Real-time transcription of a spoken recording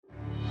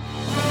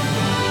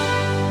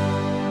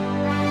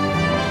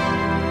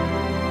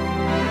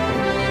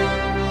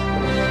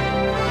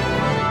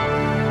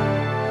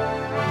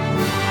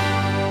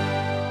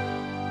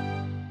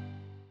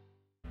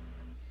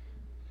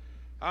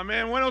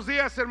Amén. Buenos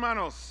días,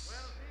 hermanos.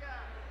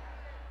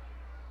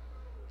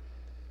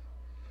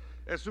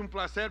 Es un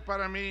placer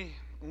para mí,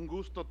 un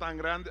gusto tan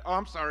grande. Oh,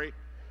 I'm sorry.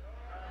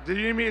 Did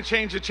you need me to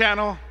change the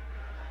channel?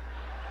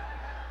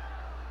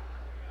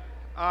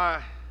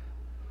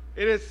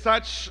 It is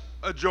such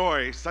a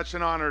joy, such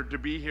an honor to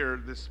be here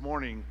this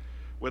morning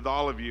with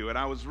all of you. And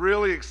I was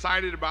really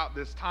excited about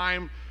this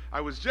time.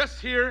 I was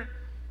just here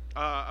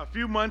a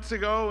few months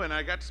ago, and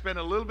I got to spend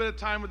a little bit of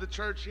time with the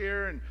church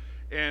here.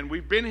 And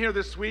we've been here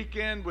this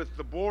weekend with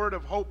the board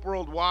of Hope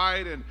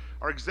Worldwide and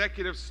our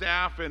executive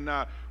staff, and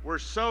we're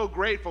so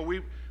grateful.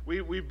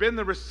 We've been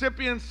the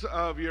recipients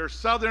of your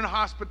southern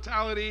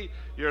hospitality,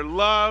 your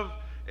love,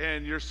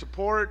 and your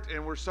support,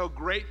 and we're so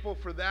grateful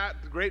for that.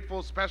 Grateful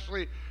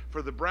especially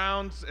for the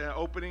Browns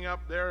opening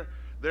up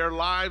their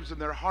lives and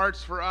their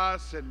hearts for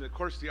us, and of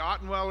course the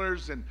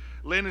Ottenwellers, and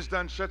Lynn has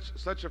done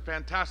such a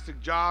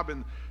fantastic job,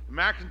 and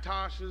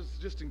McIntoshes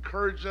just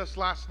encouraged us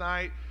last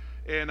night.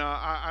 And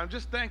I'm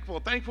just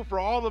thankful for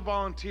all the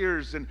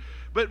volunteers.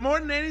 But more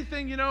than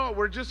anything,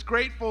 we're just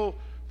grateful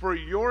for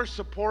your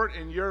support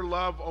and your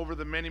love over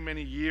the many,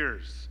 many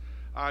years.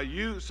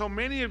 So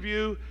many of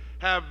you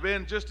have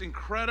been just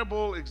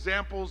incredible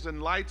examples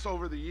and lights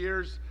over the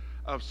years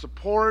of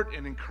support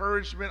and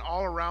encouragement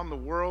all around the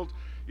world.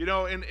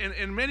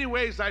 In many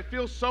ways, I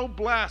feel so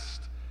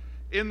blessed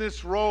in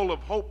this role of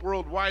Hope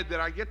Worldwide that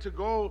I get to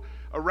go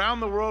around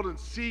the world and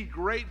see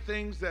great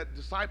things that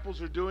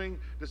disciples are doing,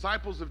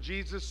 disciples of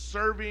Jesus,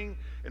 serving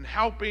and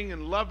helping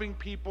and loving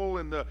people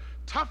in the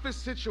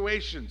toughest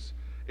situations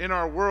in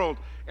our world.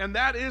 And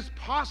that is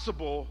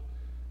possible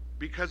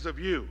because of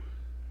you,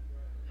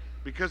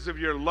 because of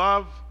your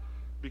love,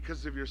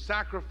 because of your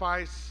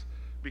sacrifice,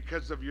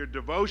 because of your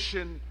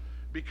devotion,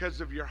 because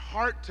of your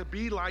heart to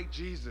be like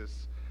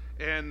Jesus.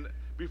 And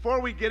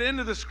before we get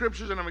into the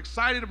scriptures, and I'm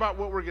excited about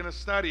what we're going to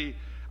study,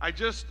 I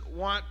just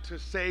want to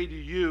say to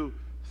you,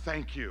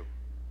 thank you.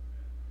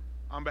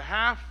 On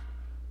behalf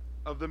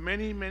of the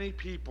many, many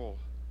people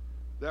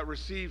that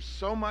receive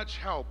so much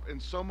help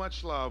and so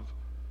much love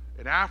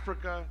in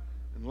Africa,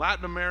 in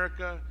Latin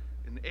America,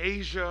 in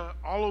Asia,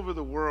 all over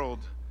the world,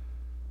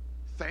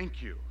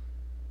 thank you.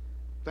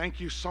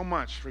 Thank you so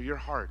much for your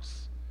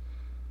hearts.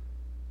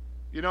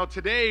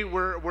 Today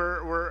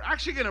we're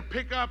actually going to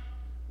pick up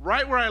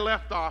right where I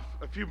left off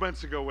a few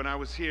months ago when I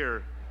was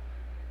here.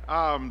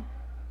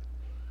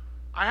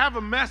 I have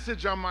a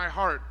message on my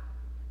heart,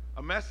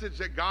 a message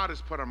that God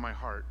has put on my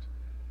heart.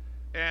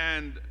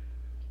 And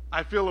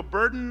I feel a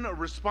burden, a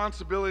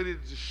responsibility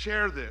to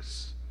share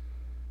this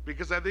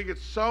because I think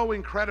it's so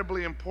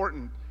incredibly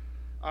important.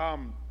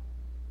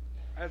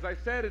 As I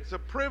said, it's a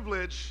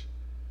privilege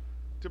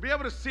to be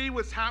able to see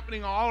what's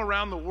happening all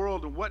around the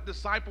world and what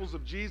disciples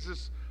of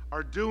Jesus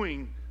are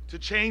doing to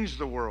change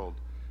the world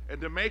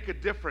and to make a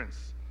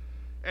difference.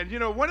 And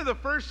one of the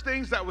first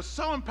things that was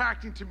so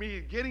impacting to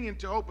me getting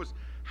into Hope was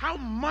how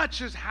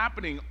much is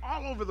happening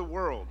all over the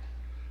world.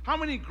 How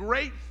many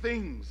great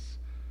things.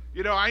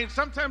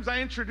 Sometimes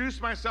I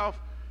introduce myself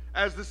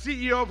as the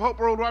CEO of Hope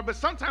Worldwide, but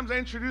sometimes I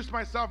introduce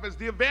myself as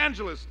the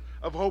evangelist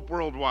of Hope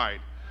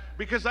Worldwide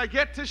because I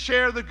get to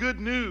share the good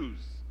news.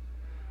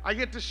 I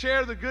get to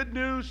share the good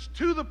news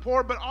to the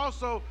poor, but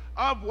also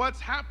of what's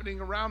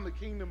happening around the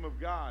kingdom of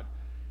God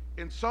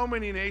in so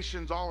many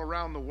nations all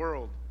around the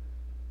world.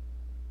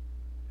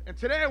 And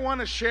today I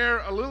want to share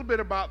a little bit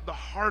about the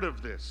heart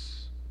of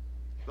this,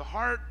 the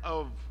heart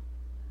of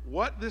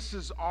what this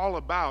is all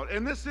about.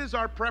 And this is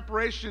our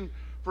preparation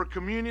for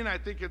communion. I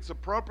think it's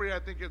appropriate. I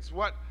think it's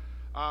what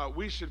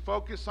we should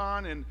focus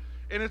on. And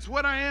it's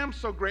what I am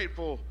so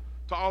grateful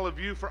to all of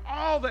you for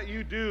all that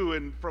you do,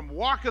 and from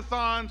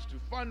walkathons to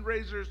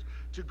fundraisers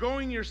to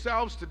going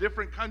yourselves to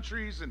different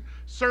countries and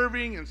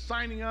serving and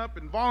signing up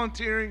and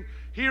volunteering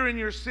here in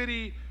your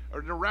city or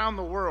around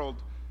the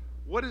world.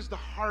 What is the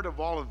heart of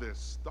all of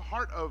this? The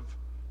heart of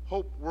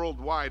Hope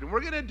Worldwide. And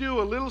we're going to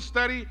do a little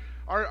study.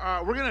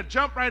 We're going to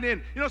jump right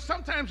in.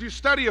 Sometimes you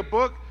study a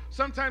book.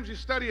 Sometimes you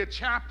study a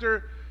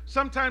chapter.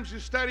 Sometimes you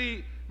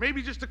study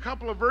maybe just a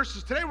couple of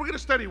verses. Today we're going to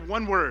study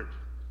one word.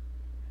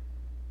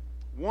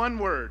 One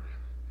word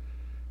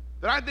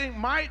that I think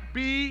might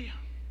be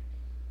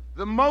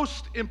the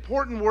most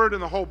important word in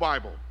the whole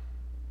Bible.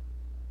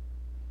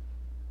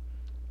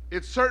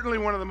 It's certainly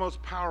one of the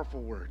most powerful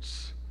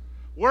words.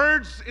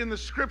 Words in the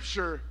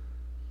scripture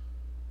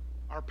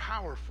are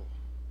powerful.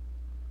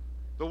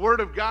 The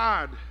word of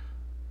God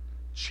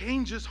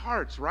changes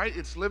hearts, right?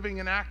 It's living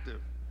and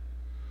active.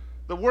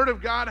 The word of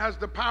God has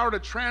the power to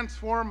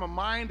transform a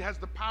mind, has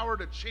the power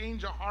to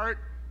change a heart.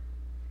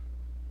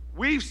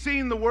 We've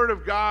seen the word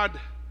of God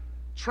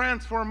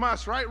transform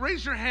us, right?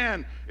 Raise your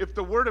hand if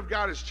the word of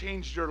God has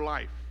changed your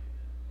life.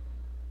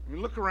 I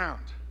mean, look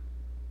around.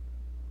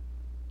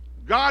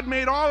 God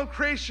made all of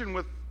creation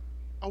with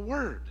a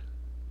word.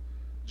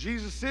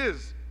 Jesus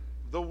is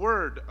the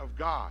Word of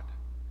God.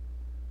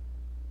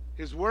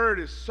 His Word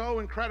is so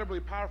incredibly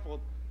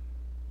powerful.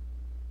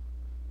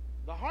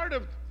 The heart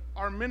of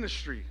our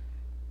ministry,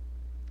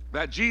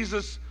 that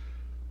Jesus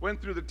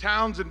went through the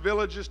towns and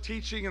villages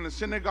teaching in the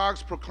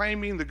synagogues,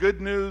 proclaiming the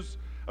good news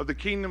of the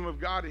kingdom of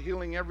God,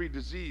 healing every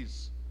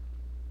disease.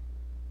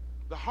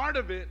 The heart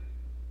of it,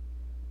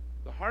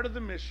 the heart of the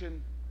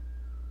mission,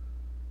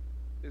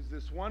 is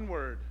this one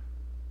word.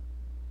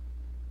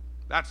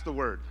 That's the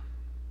word.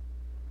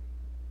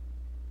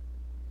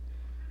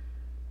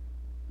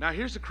 Now,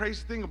 here's the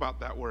crazy thing about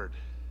that word.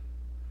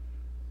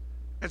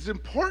 As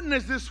important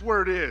as this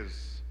word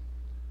is,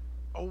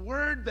 a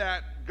word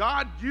that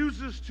God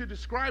uses to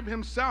describe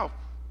himself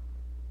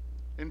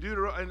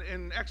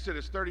in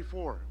Exodus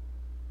 34.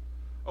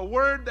 A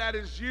word that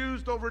is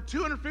used over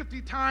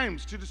 250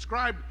 times to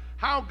describe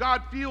how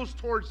God feels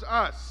towards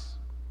us.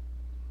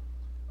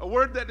 A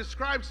word that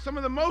describes some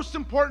of the most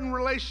important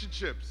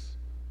relationships.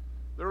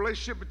 The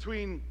relationship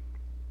between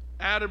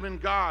Adam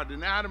and God,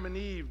 and Adam and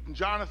Eve, and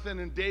Jonathan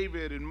and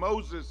David, and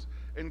Moses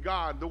and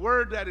God. The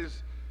word that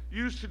is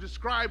used to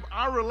describe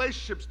our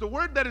relationships. The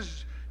word that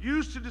is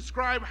used to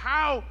describe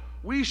how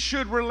we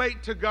should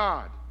relate to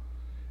God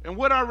and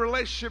what our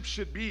relationship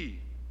should be.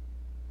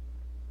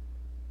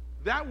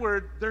 That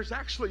word, there's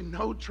actually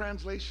no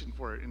translation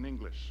for it in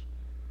English.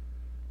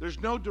 There's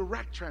no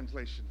direct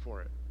translation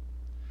for it.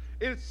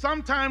 It's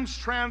oftentimes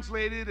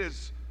translated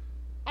as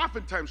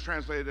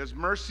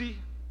mercy,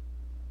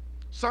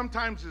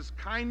 sometimes as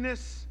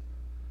kindness,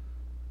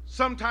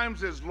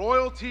 sometimes as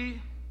loyalty,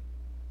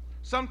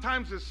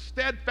 sometimes as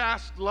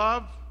steadfast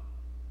love,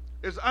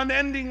 as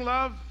unending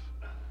love.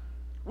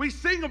 We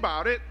sing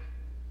about it.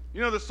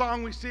 You know the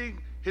song we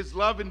sing, His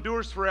love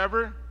endures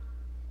forever?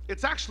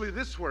 It's actually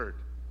this word.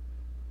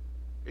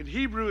 In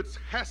Hebrew, it's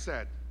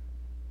chesed.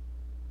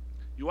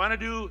 You want to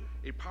do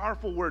a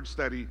powerful word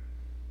study,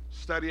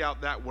 study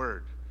out that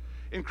word.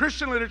 In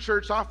Christian literature,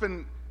 it's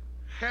often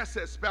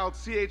chesed spelled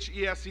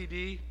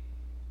C-H-E-S-E-D,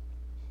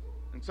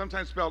 and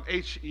sometimes spelled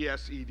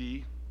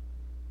H-E-S-E-D.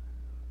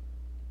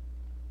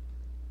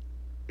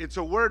 It's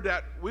a word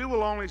that we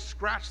will only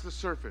scratch the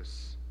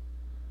surface,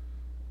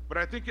 but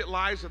I think it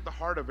lies at the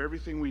heart of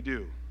everything we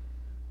do.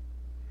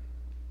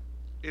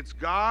 It's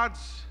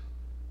God's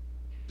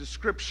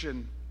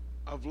description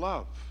of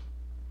love.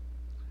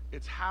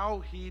 It's how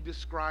he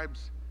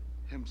describes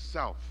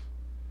himself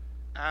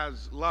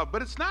as love.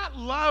 But it's not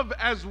love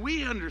as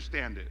we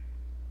understand it.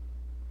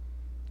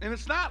 And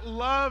it's not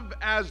love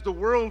as the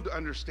world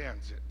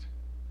understands it.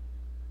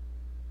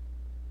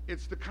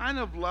 It's the kind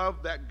of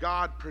love that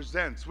God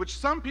presents, which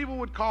some people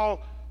would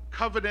call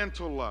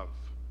covenantal love.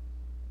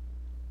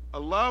 A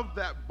love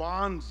that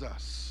bonds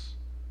us.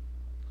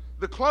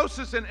 The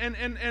closest,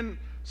 and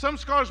some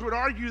scholars would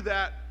argue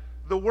that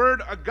the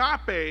word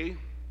agape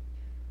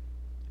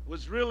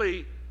was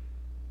really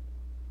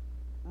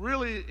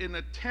an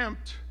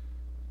attempt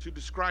to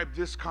describe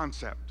this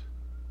concept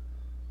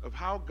of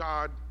how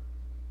God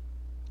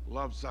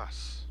loves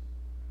us.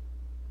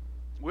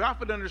 We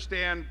often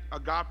understand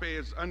agape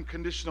as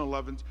unconditional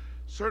love, and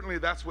certainly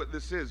that's what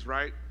this is,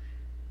 right?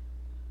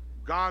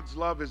 God's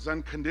love is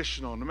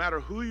unconditional. No matter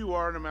who you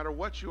are, no matter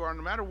what you are,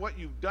 no matter what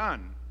you've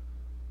done,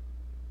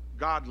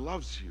 God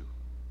loves you.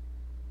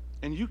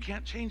 And you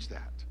can't change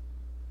that.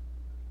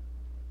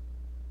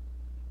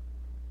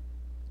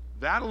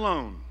 That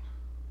alone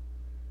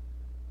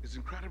is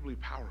incredibly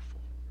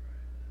powerful.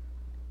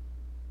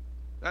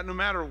 That no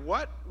matter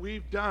what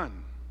we've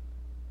done,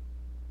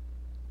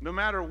 no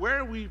matter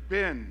where we've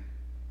been,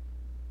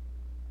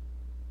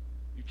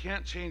 you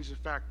can't change the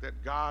fact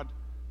that God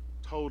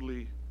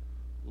totally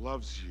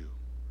loves you.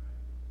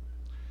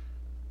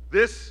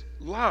 This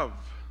love,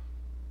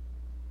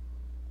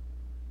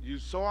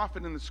 used so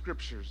often in the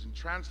scriptures and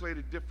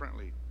translated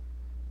differently,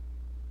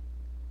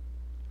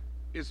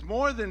 is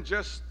more than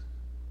just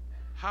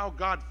how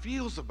God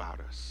feels about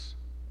us.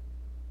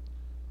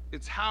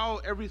 It's how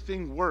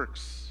everything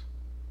works.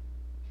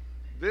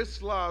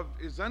 This love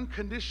is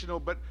unconditional,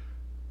 but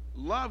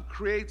love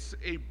creates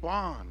a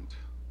bond,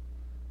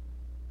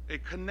 a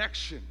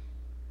connection.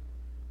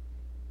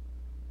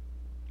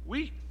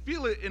 We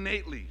feel it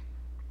innately.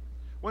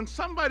 When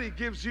somebody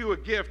gives you a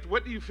gift,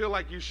 what do you feel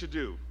like you should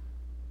do?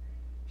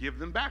 Give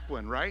them back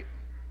one, right?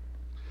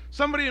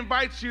 Somebody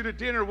invites you to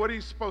dinner, what are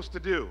you supposed to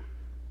do?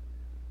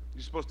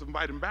 You're supposed to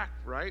invite them back,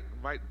 right?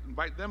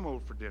 Invite them over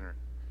for dinner.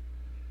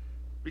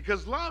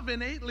 Because love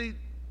innately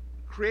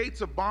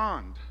creates a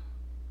bond.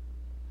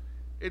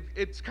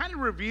 It's kind of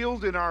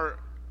revealed in our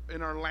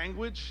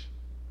language.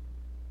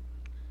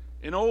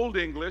 In Old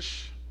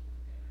English,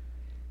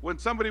 when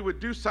somebody would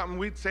do something,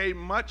 we'd say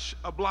much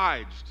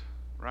obliged,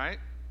 right?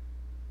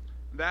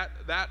 That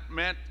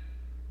meant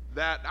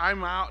that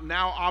I'm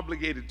now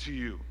obligated to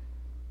you.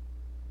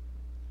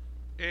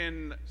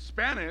 In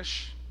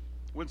Spanish,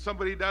 when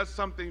somebody does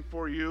something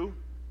for you,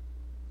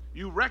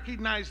 you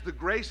recognize the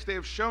grace they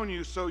have shown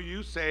you, so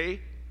you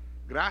say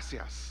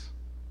gracias,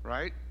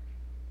 right?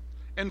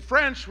 In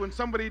French, when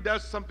somebody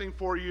does something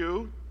for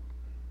you,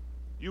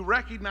 you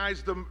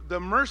recognize the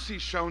mercy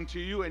shown to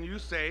you, and you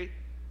say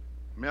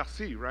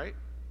merci, right?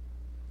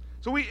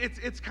 So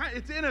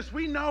it's in us.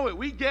 We know it.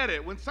 We get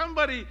it. When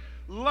somebody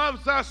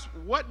loves us,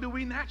 what do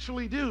we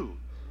naturally do?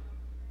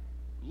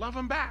 Love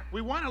them back.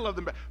 We want to love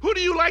them back. Who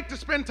do you like to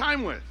spend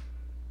time with?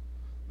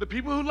 The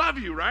people who love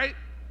you, right?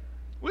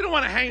 We don't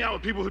want to hang out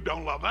with people who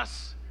don't love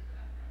us.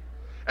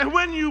 And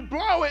when you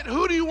blow it,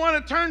 who do you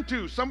want to turn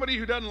to? Somebody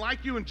who doesn't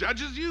like you and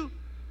judges you?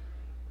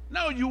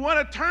 No, you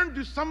want to turn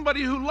to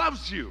somebody who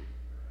loves you,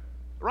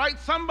 right?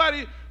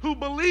 Somebody who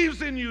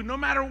believes in you no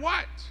matter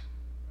what.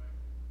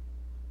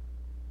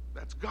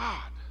 That's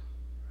God.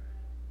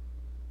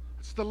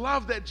 It's the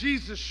love that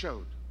Jesus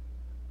showed.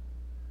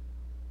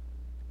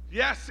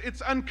 Yes,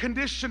 it's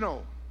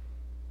unconditional.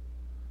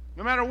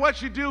 No matter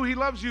what you do, he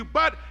loves you,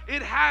 but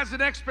it has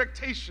an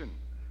expectation.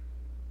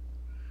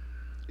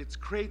 It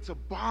creates a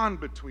bond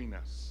between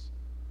us.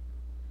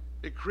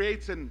 It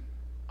creates an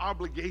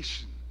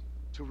obligation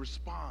to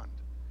respond.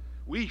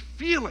 We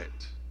feel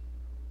it.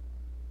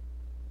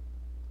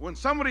 When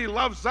somebody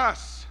loves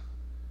us,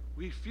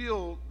 we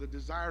feel the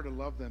desire to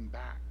love them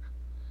back.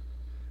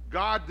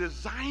 God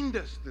designed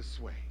us this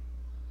way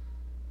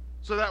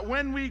so that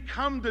when we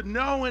come to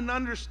know and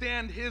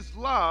understand his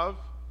love,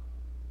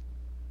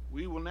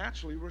 we will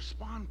naturally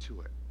respond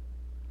to it.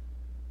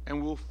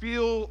 And we'll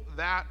feel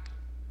that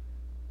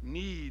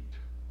need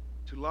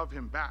to love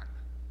him back.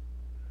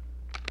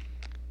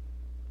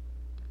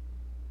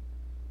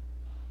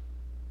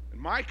 And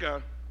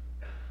Micah,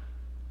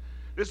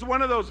 this is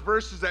one of those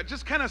verses that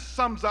just kind of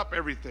sums up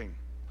everything.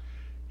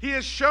 He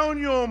has shown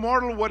you, O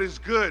mortal, what is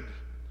good.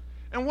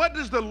 And what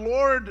does the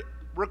Lord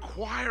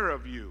require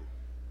of you?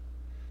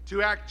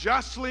 To act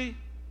justly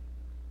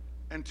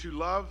and to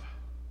love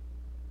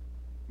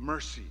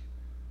mercy.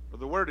 Or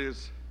the word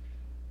is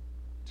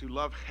to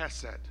love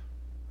hesed.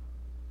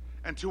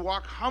 And to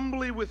walk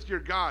humbly with your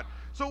God.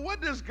 So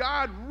what does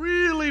God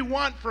really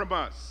want from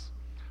us?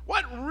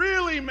 What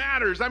really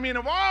matters? I mean,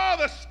 of all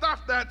the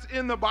stuff that's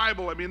in the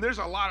Bible, I mean, there's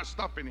a lot of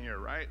stuff in here,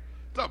 right?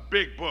 It's a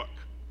big book.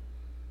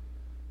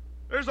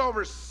 There's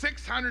over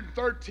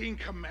 613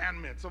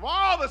 commandments. Of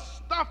all the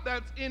stuff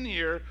that's in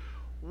here,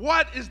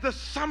 what is the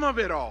sum of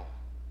it all?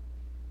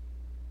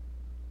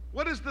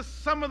 What is the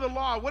sum of the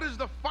law? What is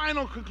the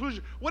final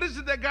conclusion? What is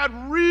it that God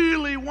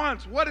really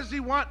wants? What does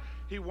he want?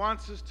 He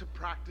wants us to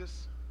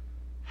practice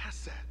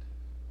hesed.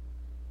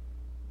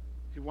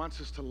 He wants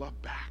us to love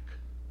back.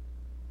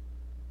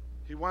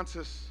 He wants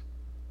us,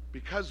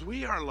 because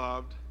we are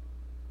loved,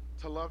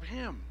 to love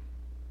him.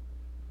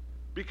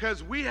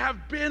 Because we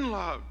have been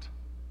loved,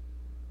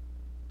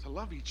 to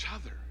love each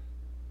other.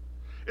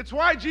 It's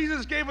why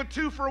Jesus gave a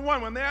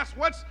 2-for-1. When they asked,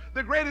 what's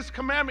the greatest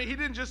commandment? He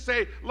didn't just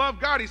say, love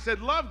God. He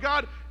said, love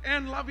God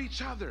and love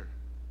each other.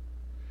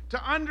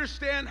 To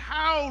understand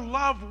how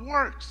love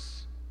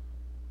works.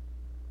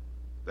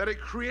 That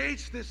it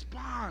creates this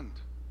bond.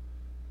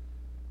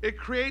 It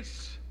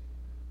creates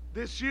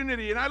this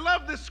unity. And I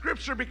love this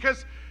scripture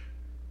because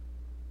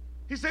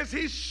he says,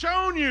 he's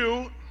shown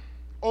you,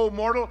 O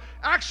mortal.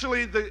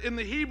 Actually, in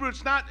the Hebrew,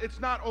 it's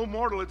not O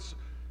mortal.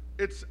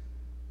 It's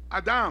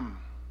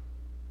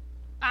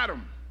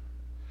Adam,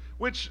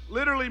 which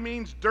literally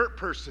means dirt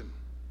person.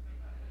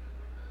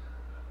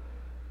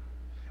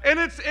 And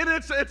it's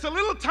a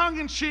little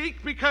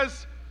tongue-in-cheek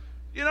because,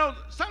 you know,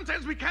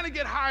 sometimes we kind of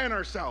get high on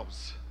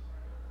ourselves.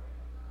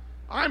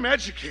 I'm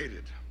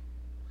educated.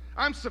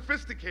 I'm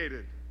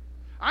sophisticated.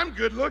 I'm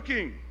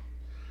good-looking.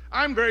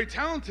 I'm very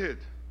talented.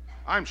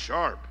 I'm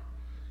sharp.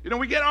 You know,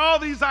 we get all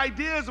these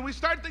ideas and we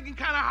start thinking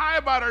kind of high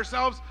about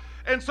ourselves.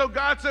 And so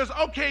God says,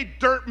 okay,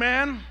 dirt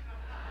man.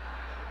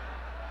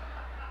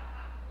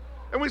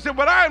 And we say,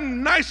 but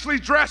I'm nicely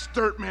dressed,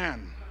 dirt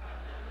man.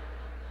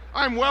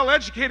 I'm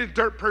well-educated,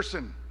 dirt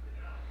person.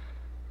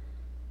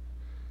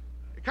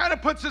 It kind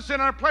of puts us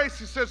in our place.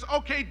 He says,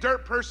 okay,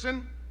 dirt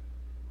person,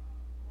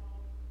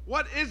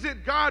 what is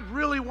it God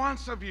really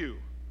wants of you?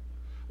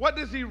 What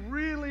does he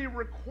really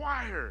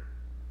require?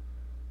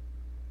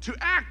 To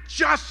act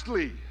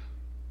justly.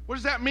 What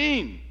does that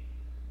mean?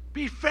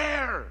 Be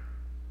fair.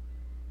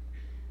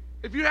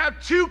 If you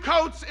have 2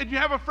 coats and you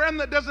have a friend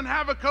that doesn't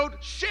have a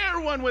coat, share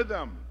one with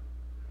them.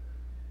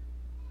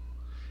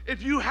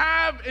 If you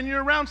have and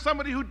you're around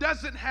somebody who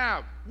doesn't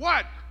have,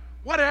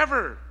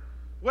 whatever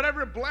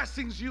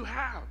blessings you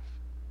have,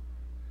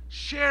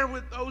 share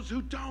with those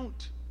who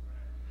don't.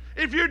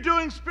 If you're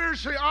doing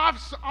spiritually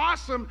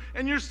awesome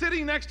and you're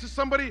sitting next to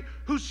somebody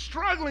who's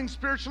struggling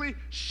spiritually,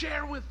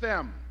 share with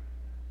them.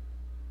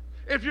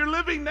 If you're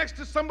living next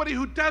to somebody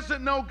who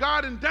doesn't know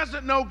God and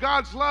doesn't know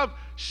God's love,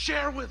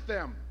 share with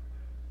them.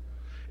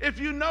 If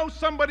you know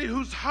somebody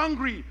who's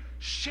hungry,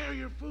 share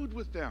your food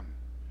with them.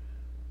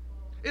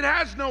 It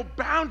has no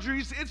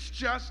boundaries. It's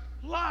just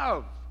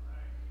love.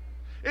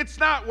 It's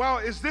not, well,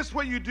 is this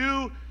what you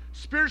do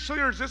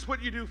spiritually or is this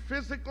what you do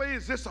physically?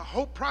 Is this a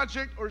hope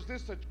project or is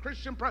this a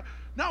Christian project?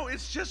 No,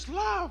 it's just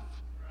love.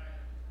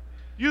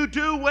 You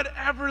do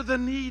whatever the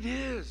need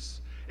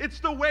is. It's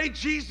the way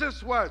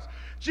Jesus was.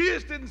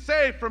 Jesus didn't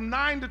say from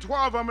 9 to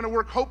 12 I'm going to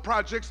work hope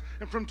projects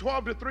and from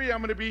 12 to 3 I'm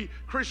going to be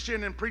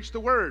Christian and preach the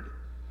word.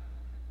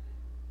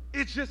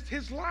 It's just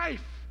his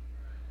life.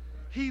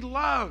 He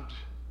loved.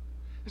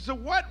 So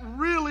what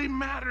really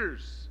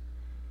matters?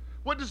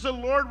 What does the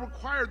Lord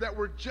require? That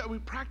we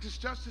practice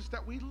justice,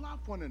 that we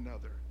love one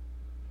another,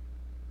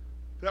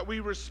 that we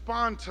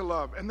respond to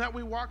love, and that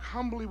we walk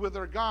humbly with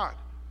our God.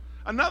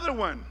 Another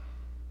one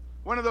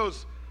of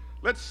those,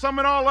 let's sum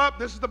it all up.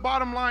 This is the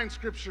bottom line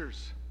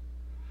scriptures.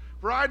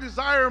 For I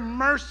desire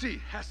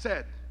mercy,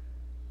 hesed.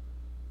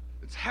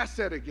 It's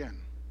hesed again.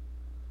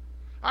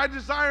 I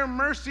desire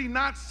mercy,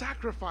 not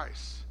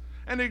sacrifice,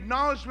 an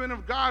acknowledgement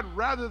of God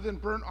rather than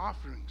burnt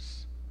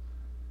offerings.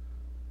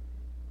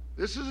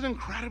 This is an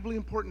incredibly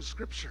important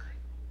scripture.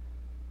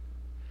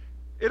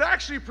 It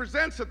actually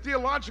presents a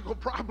theological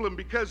problem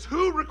because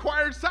who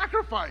required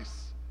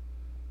sacrifice?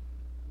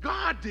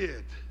 God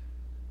did.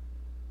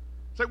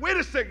 It's like, wait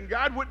a second,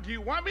 God, do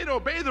you want me to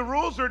obey the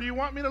rules or do you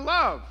want me to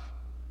love?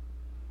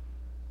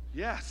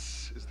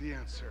 Yes is the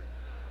answer.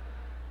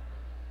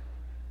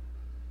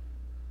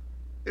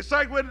 It's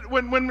like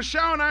when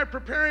Michelle and I are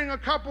preparing a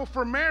couple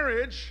for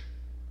marriage,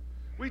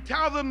 we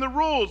tell them the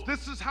rules.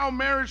 This is how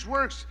marriage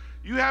works.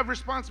 You have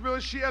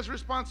responsibilities, she has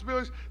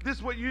responsibilities. This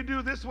is what you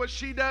do, this is what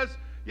she does.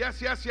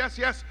 Yes, yes, yes,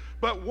 yes.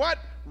 But what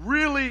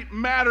really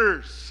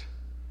matters?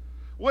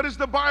 What does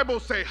the Bible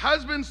say?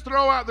 Husbands,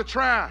 throw out the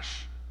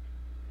trash.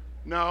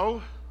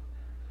 No.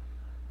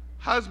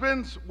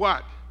 Husbands,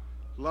 what?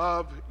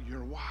 Love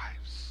your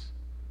wives.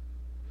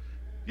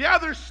 Yeah,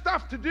 there's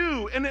stuff to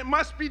do, and it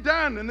must be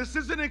done. And this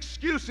isn't an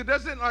excuse. It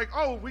doesn't like,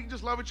 oh, we can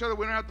just love each other.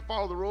 We don't have to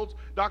follow the rules.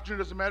 Doctrine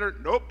doesn't matter.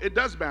 Nope, it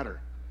does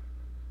matter.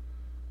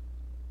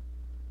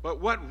 But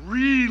what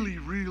really,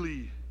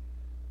 really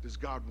does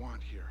God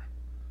want here?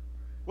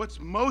 What's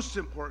most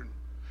important?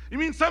 You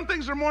mean some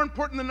things are more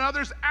important than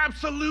others?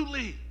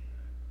 Absolutely.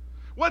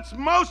 What's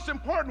most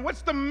important?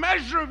 What's the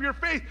measure of your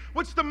faith?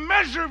 What's the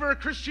measure of our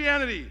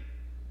Christianity?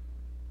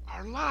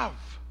 Our love.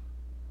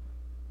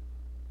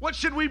 What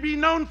should we be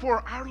known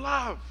for? Our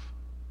love.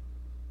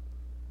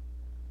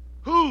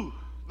 Who?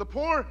 The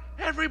poor?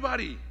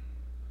 Everybody.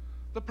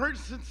 The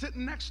person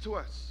sitting next to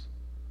us.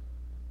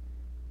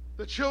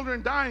 The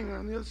children dying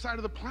on the other side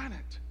of the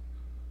planet.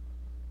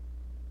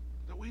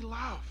 That we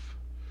love.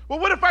 Well,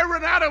 what if I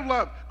run out of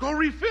love? Go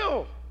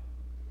refill.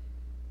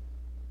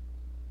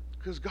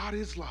 Because God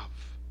is love.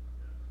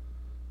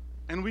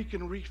 And we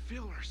can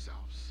refill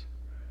ourselves.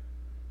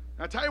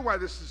 Now, I'll tell you why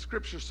this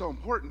scripture is so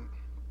important.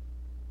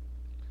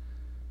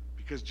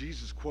 Because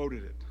Jesus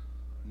quoted it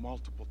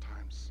multiple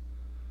times.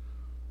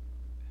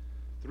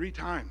 3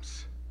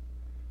 times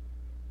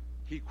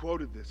he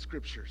quoted the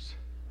scriptures.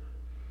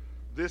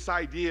 This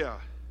idea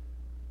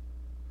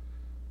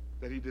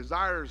that he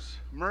desires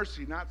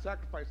mercy, not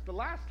sacrifice. The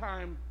last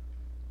time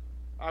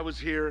I was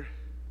here,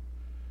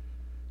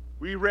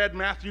 we read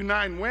Matthew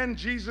 9, when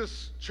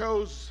Jesus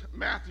chose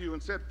Matthew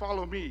and said,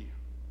 follow me.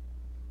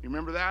 You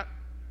remember that?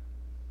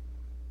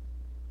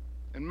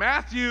 And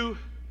Matthew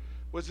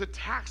was a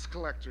tax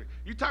collector.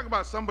 You talk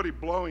about somebody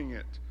blowing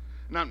it.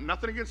 Now,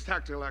 nothing against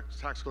tax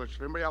collectors.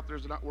 If anybody out there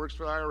works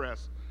for the IRS,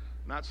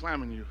 not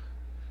slamming you.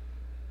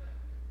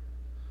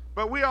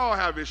 But we all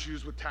have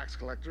issues with tax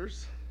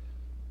collectors.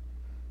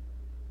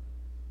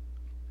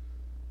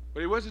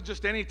 But he wasn't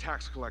just any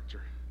tax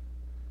collector.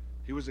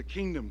 He was a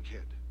kingdom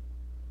kid.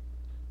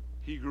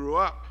 He grew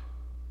up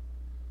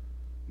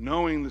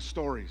knowing the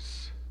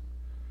stories.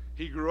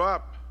 He grew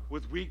up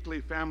with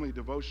weekly family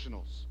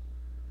devotionals.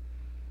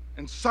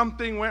 And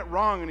something went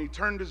wrong and he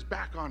turned his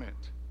back on it.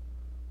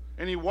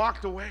 And he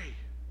walked away.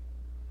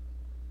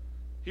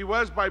 He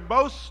was, by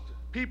most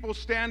people's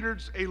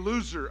standards, a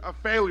loser, a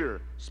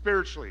failure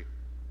spiritually.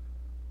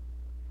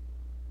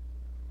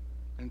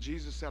 And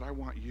Jesus said, I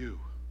want you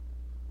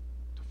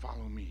to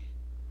follow me.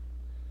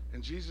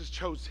 And Jesus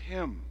chose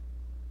him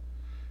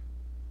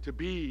to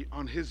be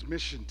on his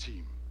mission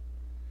team.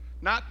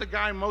 Not the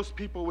guy most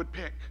people would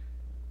pick.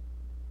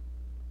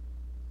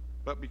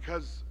 But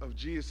because of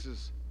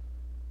Jesus'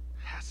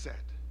 hesed,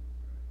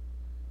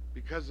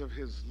 because of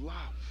his love,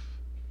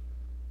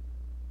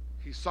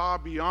 he saw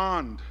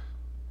beyond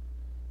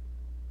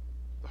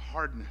the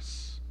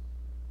hardness,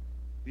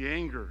 the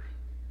anger,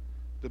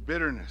 the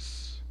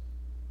bitterness,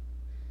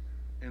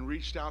 and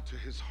reached out to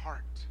his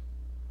heart.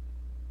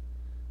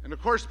 And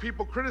of course,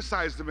 people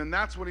criticized him, and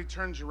that's when he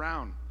turns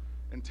around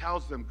and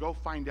tells them, go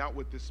find out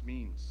what this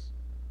means.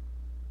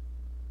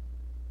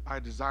 I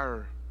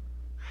desire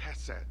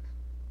chesed.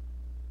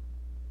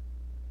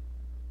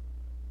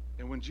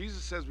 And when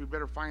Jesus says we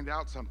better find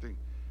out something,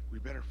 we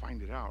better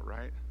find it out,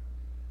 right?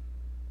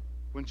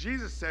 When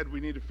Jesus said we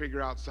need to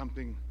figure out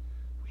something,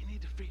 we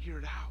need to figure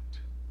it out.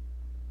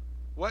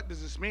 What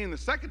does this mean? The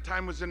second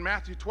time was in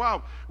Matthew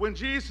 12, when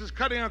Jesus is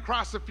cutting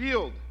across a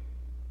field,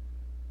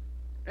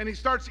 and he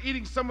starts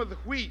eating some of the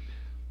wheat.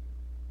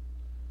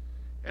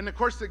 And of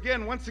course,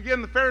 once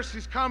again, the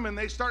Pharisees come and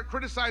they start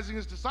criticizing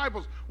his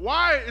disciples.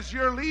 Why is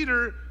your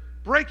leader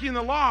breaking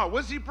the law?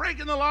 Was he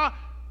breaking the law?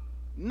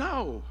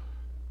 No.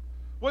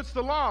 What's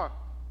the law?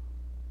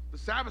 The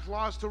Sabbath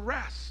law is to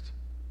rest.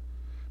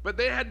 But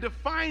they had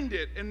defined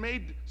it and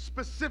made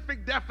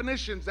specific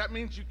definitions. That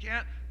means you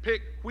can't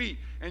pick wheat.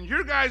 And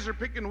your guys are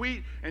picking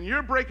wheat and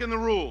you're breaking the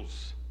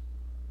rules.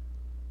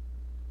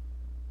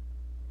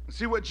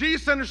 See, what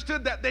Jesus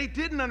understood that they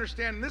didn't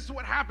understand, and this is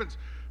what happens.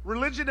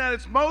 Religion at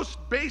its most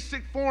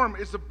basic form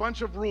is a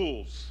bunch of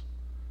rules.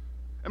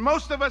 And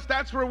most of us,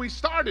 that's where we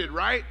started,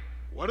 right?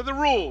 What are the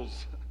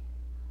rules?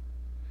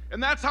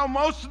 And that's how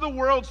most of the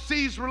world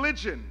sees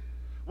religion.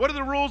 What are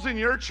the rules in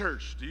your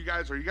church? Are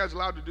you guys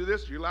allowed to do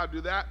this? Are you allowed to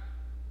do that?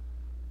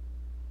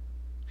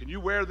 Can you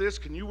wear this?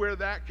 Can you wear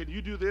that? Can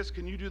you do this?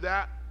 Can you do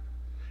that?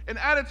 And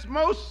at its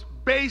most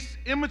base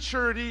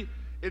immaturity,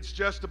 it's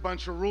just a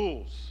bunch of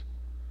rules.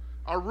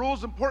 Are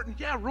rules important?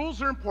 Yeah,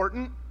 rules are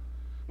important.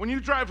 When you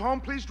drive home,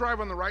 please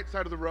drive on the right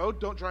side of the road.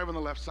 Don't drive on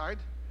the left side.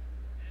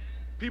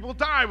 People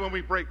die when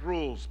we break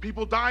rules.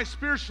 People die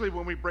spiritually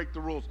when we break the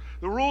rules.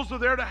 The rules are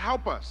there to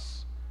help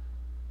us.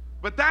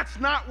 But that's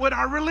not what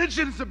our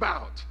religion's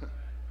about.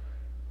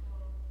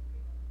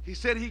 He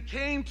said he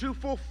came to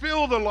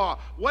fulfill the law.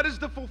 What is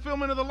the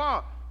fulfillment of the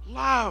law?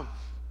 Love.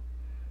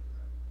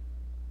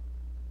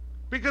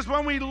 Because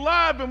when we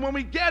love and when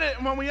we get it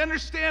and when we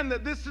understand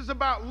that this is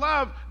about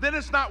love, then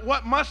it's not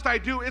what must I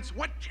do, it's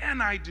what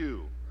can I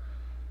do?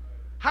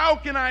 How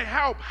can I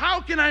help? How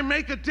can I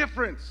make a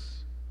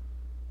difference?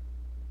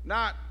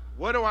 Not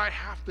what do I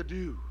have to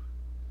do?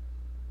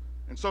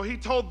 And so he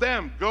told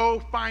them, go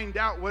find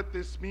out what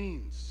this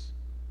means.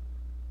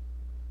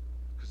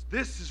 Because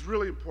this is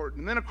really important.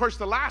 And then, of course,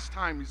 the last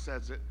time he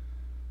says it,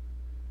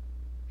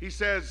 he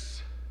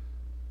says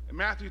in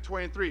Matthew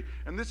 23,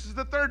 and this is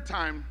the third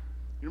time.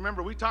 You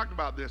remember, we talked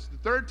about this. The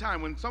third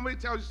time, when somebody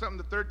tells you something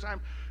the third time,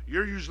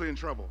 you're usually in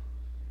trouble.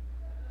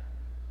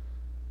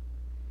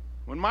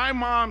 When my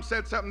mom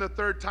said something the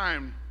third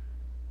time,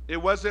 it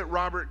wasn't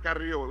Robert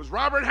Carillo. It was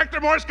Robert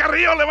Hector Morris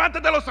Carillo,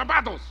 levántate los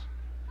zapatos.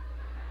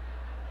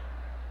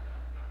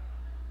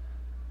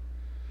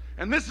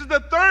 And this is the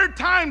third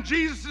time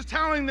Jesus is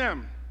telling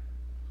them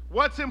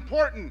what's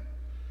important.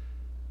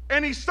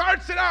 And he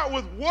starts it out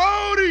with,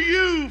 woe to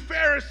you,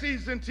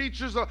 Pharisees and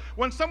teachers.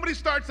 When somebody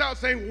starts out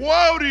saying,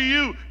 woe to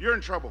you, you're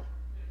in trouble.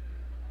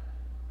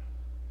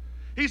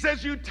 He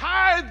says, you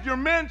tithe your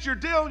mint, your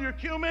dill, your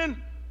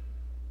cumin,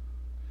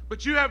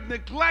 but you have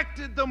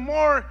neglected the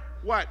more,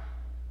 what?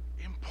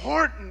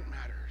 Important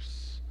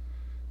matters.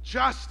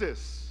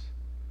 Justice,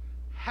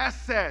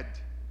 hesed,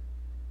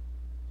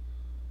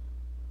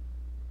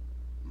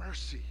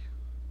 mercy,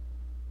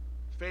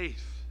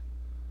 faith,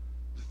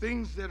 the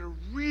things that are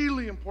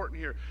really important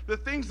here, the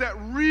things that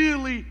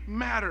really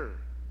matter.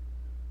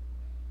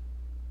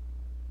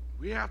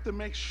 We have to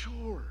make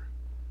sure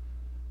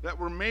that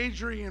we're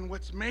majoring in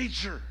what's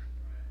major,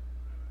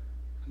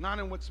 not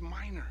in what's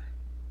minor.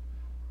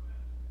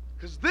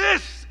 Because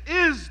this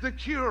is the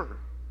cure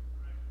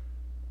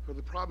for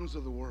the problems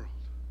of the world.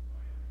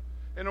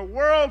 In a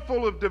world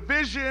full of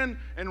division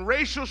and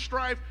racial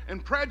strife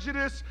and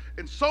prejudice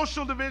and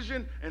social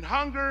division and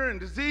hunger and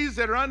disease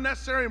that are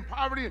unnecessary and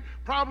poverty and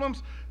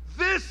problems,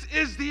 this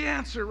is the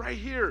answer right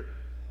here.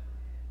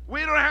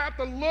 We don't have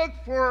to look,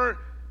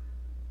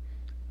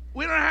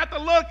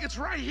 it's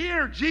right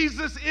here.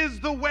 Jesus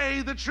is the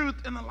way, the truth,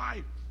 and the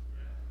life.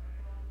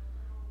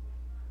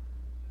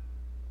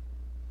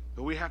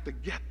 But we have to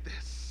get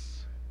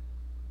this.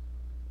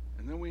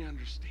 And then we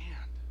understand.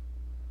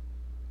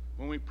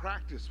 When we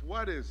practice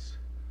what is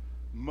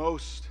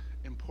most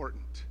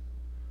important,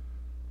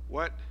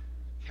 what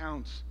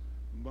counts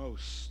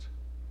most.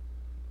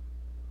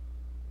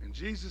 And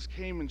Jesus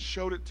came and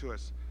showed it to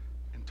us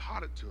and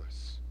taught it to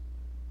us.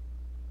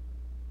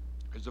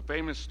 There's a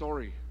famous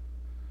story.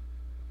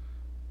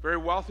 Very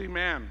wealthy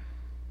man.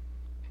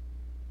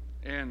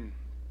 And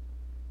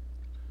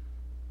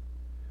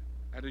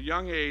at a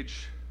young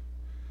age,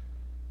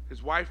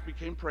 his wife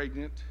became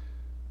pregnant.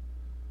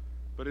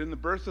 But in the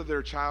birth of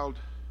their child,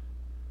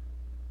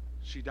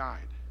 she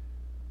died.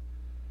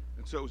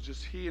 And so it was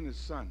just he and his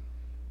son.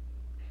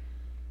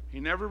 He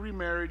never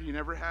remarried. He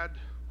never had,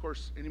 of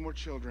course, any more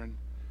children.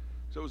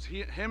 So it was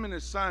him and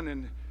his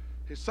son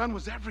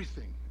was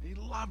everything. He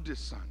loved his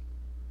son.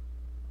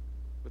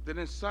 But then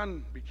his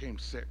son became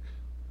sick.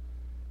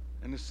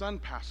 And his son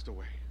passed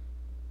away.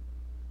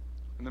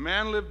 And the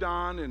man lived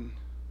on, and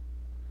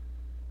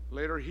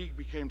later he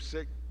became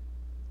sick,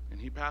 and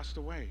he passed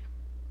away.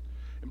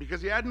 And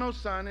because he had no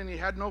son, and he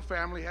had no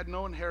family, had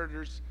no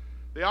inheritors,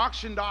 they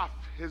auctioned off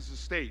his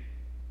estate.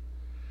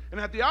 And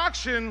at the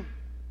auction,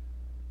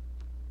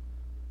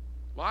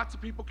 lots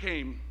of people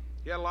came.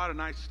 He had a lot of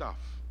nice stuff.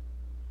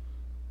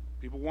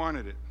 People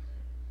wanted it.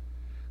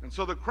 And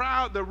so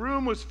the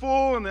room was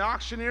full, and the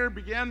auctioneer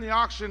began the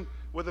auction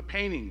with a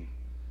painting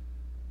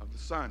of the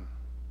son.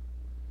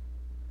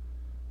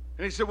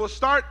 And he said, we'll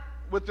start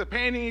with the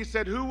painting. He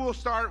said, who will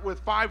start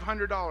with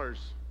 $500?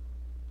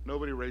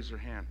 Nobody raised their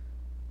hand.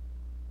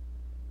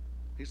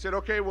 He said,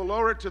 okay, we'll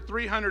lower it to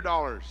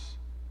 $300.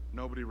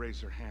 Nobody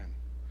raised their hand.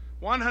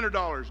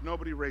 $100,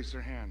 nobody raised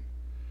their hand.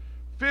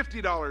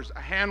 $50,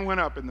 a hand went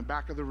up in the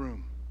back of the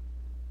room.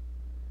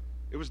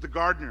 It was the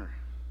gardener.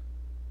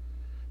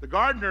 The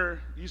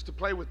gardener used to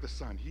play with the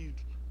son. He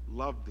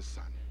loved the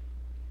son.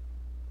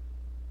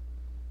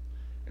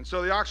 And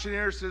so the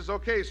auctioneer says,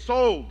 okay,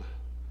 sold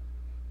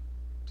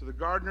to the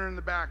gardener in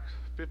the back,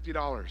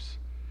 $50.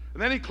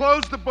 And then he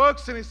closed the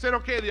books and he said,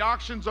 okay, the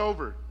auction's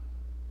over.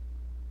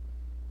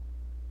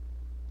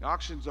 The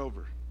auction's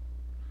over.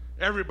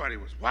 Everybody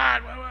was,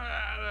 what?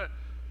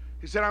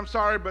 He said, I'm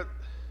sorry, but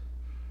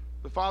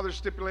The Father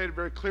stipulated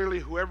very clearly,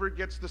 whoever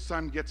gets the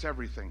Son gets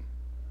everything.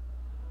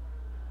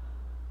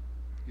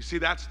 You see,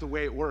 that's the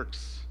way it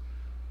works.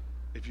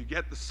 If you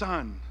get the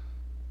Son,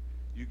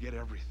 you get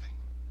everything.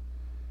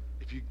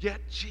 If you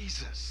get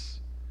Jesus,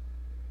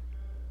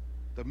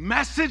 the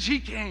message he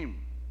came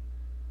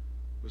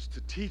was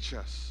to teach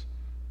us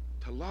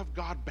to love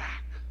God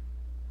back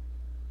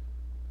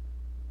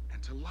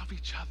and to love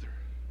each other.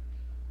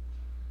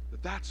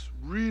 That's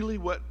really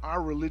what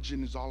our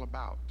religion is all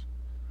about.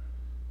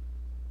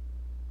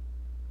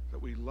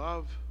 That we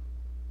love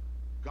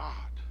God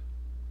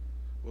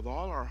with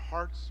all our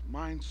hearts,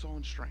 mind, soul,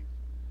 and strength.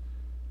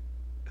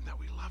 And that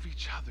we love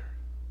each other.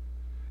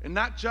 And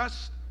not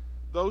just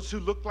those who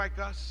look like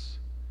us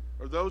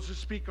or those who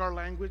speak our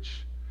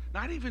language.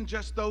 Not even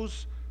just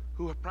those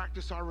who have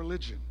practiced our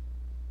religion.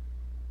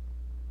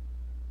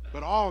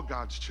 But all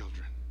God's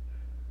children.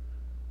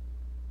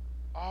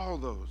 All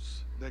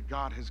those that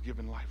God has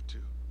given life to.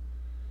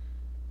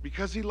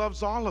 Because he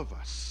loves all of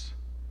us.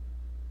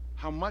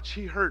 How much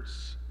he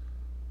hurts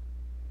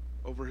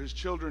over his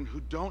children who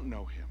don't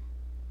know him.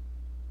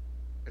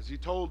 As he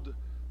told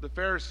the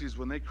Pharisees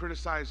when they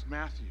criticized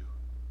Matthew,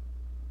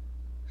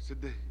 he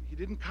said that he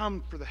didn't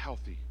come for the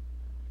healthy.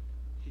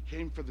 He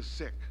came for the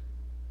sick,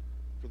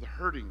 for the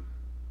hurting.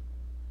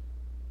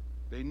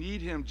 They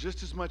need him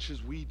just as much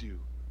as we do.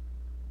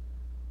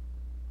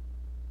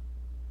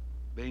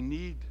 They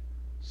need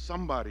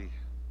somebody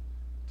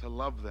to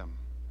love them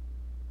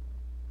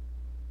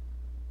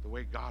the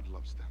way God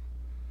loves them.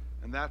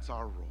 And that's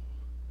our role.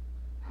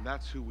 And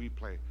that's who we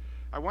play.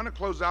 I want to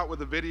close out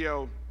with a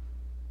video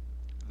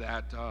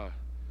that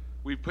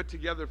we've put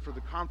together for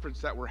the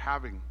conference that we're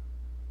having.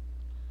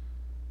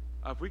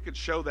 If we could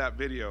show that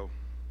video.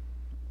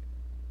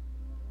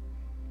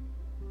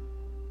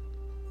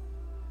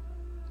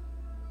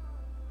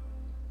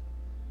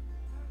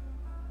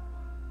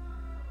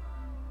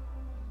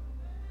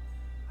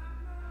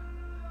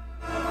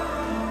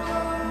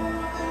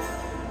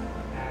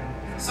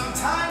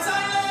 Sometimes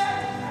I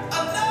lay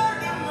under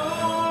the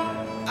moon,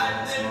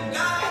 I think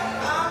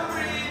I'm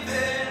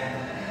breathing,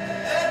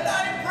 and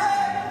I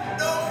pray,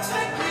 don't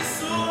take me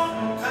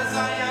soon, 'cause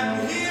I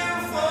am here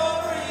for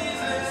a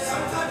reason.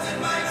 Sometimes in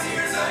my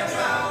tears I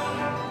drown,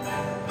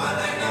 but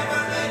I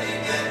never let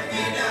it get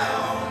me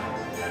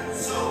down.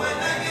 So when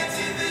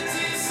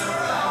negativity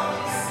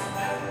surrounds,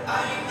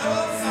 I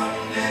know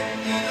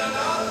someday it'll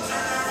all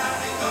turn around,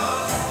 because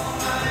all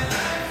my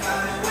life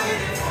I've been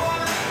waiting for,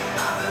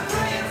 I've been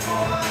praying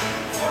for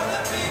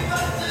the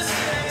people to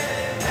say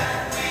that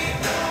we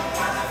don't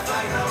want to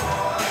fight no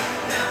more,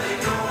 there'll be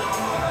no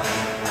more,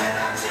 and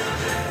our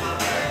children will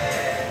pray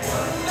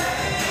one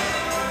day,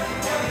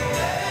 one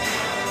day.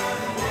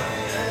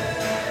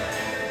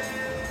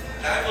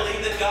 I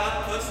believe that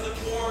God puts the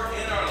poor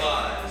in our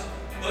lives,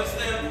 puts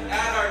them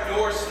at our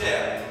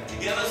doorstep to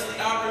give us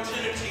the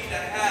opportunity to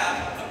have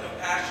a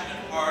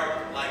compassionate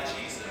heart like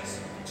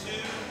Jesus, to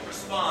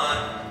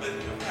respond with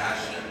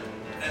compassion.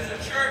 And as a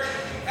church,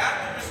 we have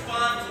to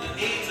respond to the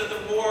needs of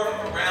the poor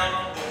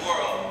around the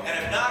world. And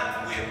if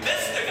not, we have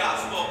missed the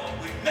gospel,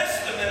 we've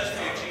missed the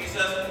ministry of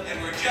Jesus,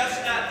 and we're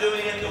just not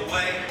doing it the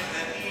way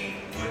that he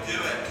would do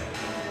it.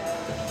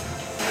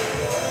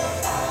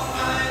 All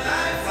my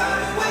life I've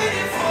been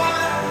waiting for,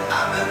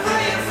 I've been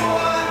praying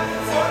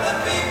for the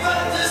people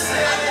to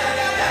say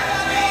that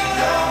we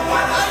don't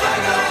want to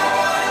fight no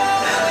more,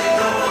 there'll be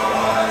no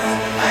more,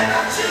 and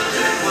our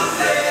children will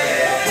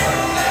play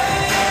one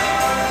day,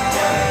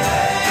 one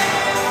day,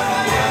 one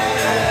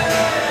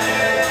day.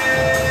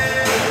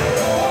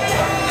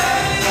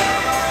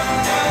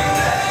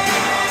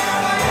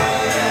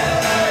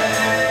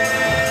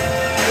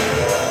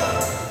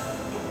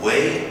 The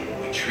way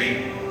we treat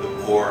the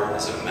poor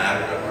is a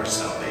matter of our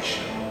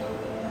salvation.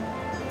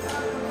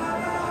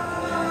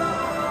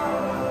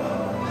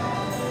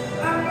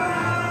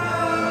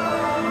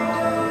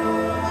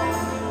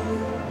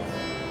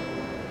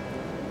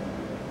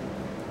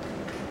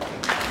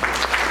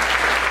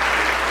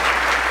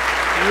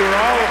 You're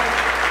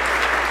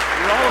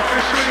all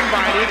officially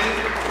invited.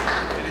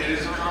 It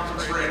is a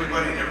conference for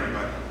anybody and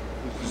everybody.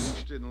 Who's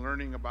interested in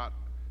learning about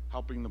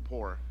helping the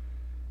poor.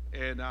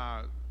 And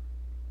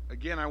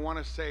again, I want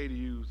to say to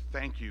you,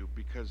 thank you,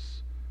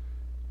 because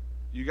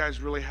you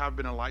guys really have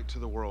been a light to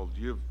the world.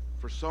 You have,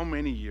 for so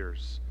many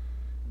years,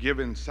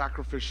 given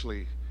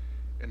sacrificially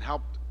and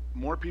helped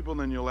more people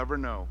than you'll ever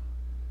know.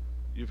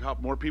 You've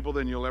helped more people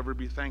than you'll ever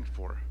be thanked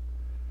for.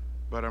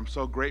 But I'm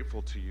so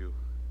grateful to you.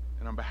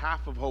 And on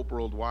behalf of Hope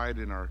Worldwide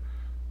and our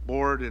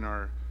board and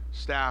our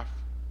staff,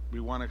 we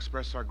want to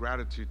express our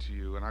gratitude to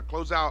you. And I'll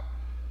close out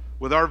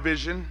with our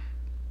vision.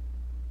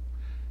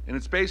 And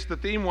it's based, the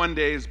theme one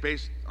day is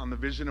based on the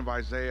vision of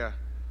Isaiah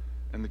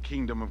and the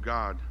kingdom of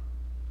God.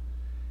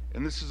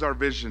 And this is our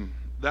vision,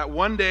 that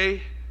one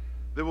day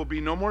there will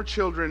be no more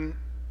children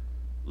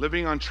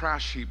living on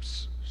trash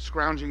heaps,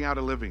 scrounging out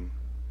a living.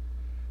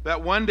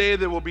 That one day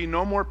there will be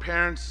no more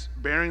parents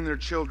burying their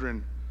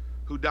children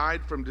who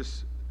died from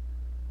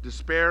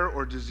despair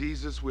or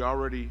diseases we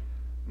already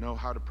know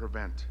how to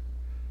prevent.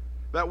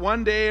 That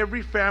one day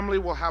every family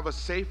will have a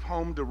safe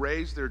home to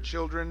raise their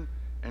children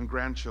and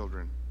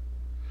grandchildren.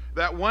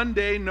 That one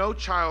day no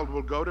child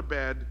will go to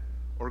bed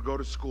or go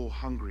to school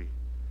hungry.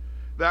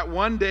 That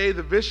one day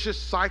the vicious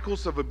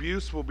cycles of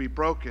abuse will be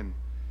broken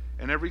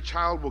and every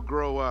child will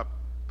grow up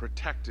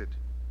protected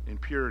in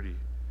purity.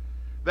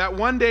 That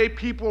one day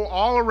people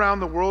all around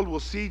the world will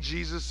see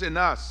Jesus in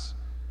us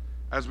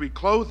as we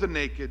clothe the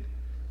naked,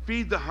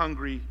 feed the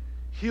hungry,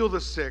 heal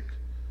the sick,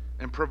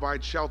 and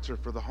provide shelter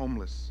for the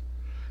homeless.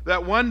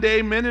 That one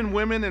day men and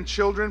women and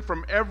children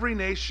from every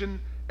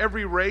nation,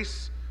 every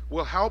race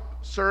will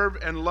help, serve,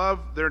 and love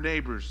their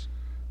neighbors,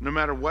 no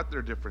matter what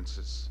their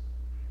differences.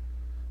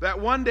 That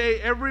one day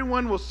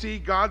everyone will see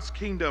God's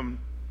kingdom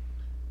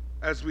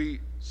as we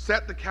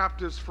set the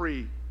captives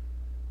free,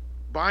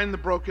 bind the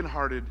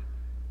brokenhearted,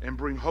 and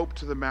bring hope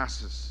to the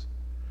masses.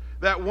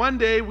 That one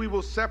day He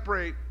will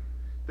separate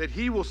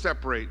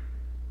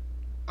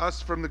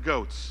us from the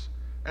goats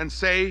and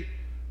say,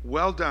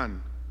 "Well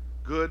done,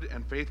 good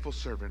and faithful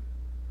servant.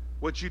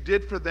 What you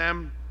did for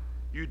them,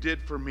 you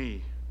did for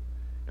me."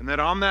 And that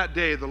on that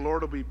day the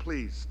Lord will be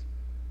pleased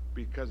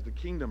because the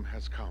kingdom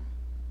has come.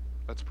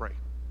 Let's pray.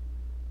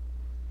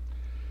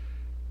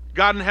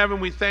 God in heaven,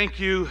 we thank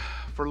you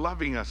for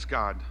loving us,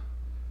 God.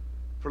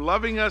 For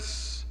loving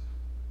us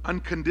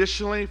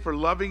unconditionally, for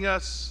loving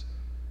us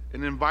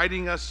and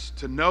inviting us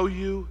to know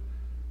you,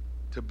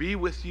 to be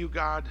with you,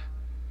 God.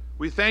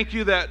 We thank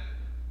you that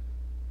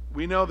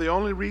we know the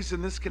only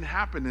reason this can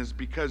happen is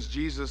because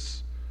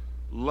Jesus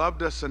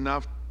loved us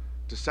enough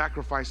to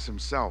sacrifice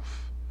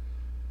himself.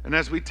 And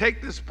as we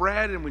take this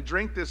bread and we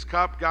drink this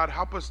cup, God,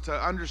 help us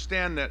to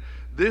understand that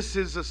this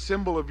is a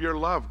symbol of your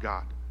love,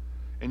 God,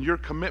 and your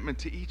commitment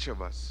to each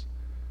of us.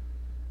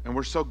 And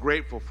we're so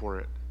grateful for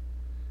it.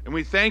 And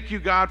we thank you,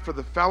 God, for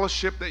the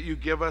fellowship that you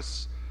give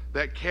us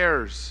that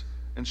cares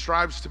and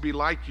strives to be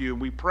like you.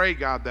 And we pray,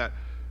 God, that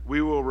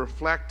we will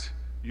reflect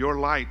your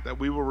light, that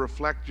we will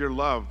reflect your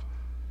love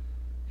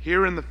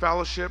here in the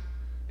fellowship,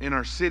 in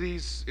our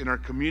cities, in our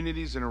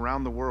communities, and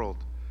around the world.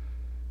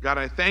 God,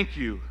 I thank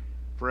you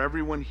for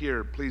everyone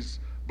here. Please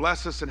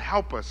bless us and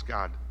help us,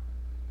 God,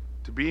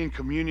 to be in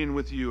communion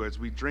with you as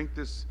we drink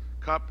this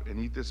cup and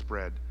eat this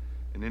bread.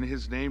 And in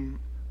his name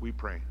we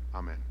pray.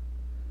 Amen.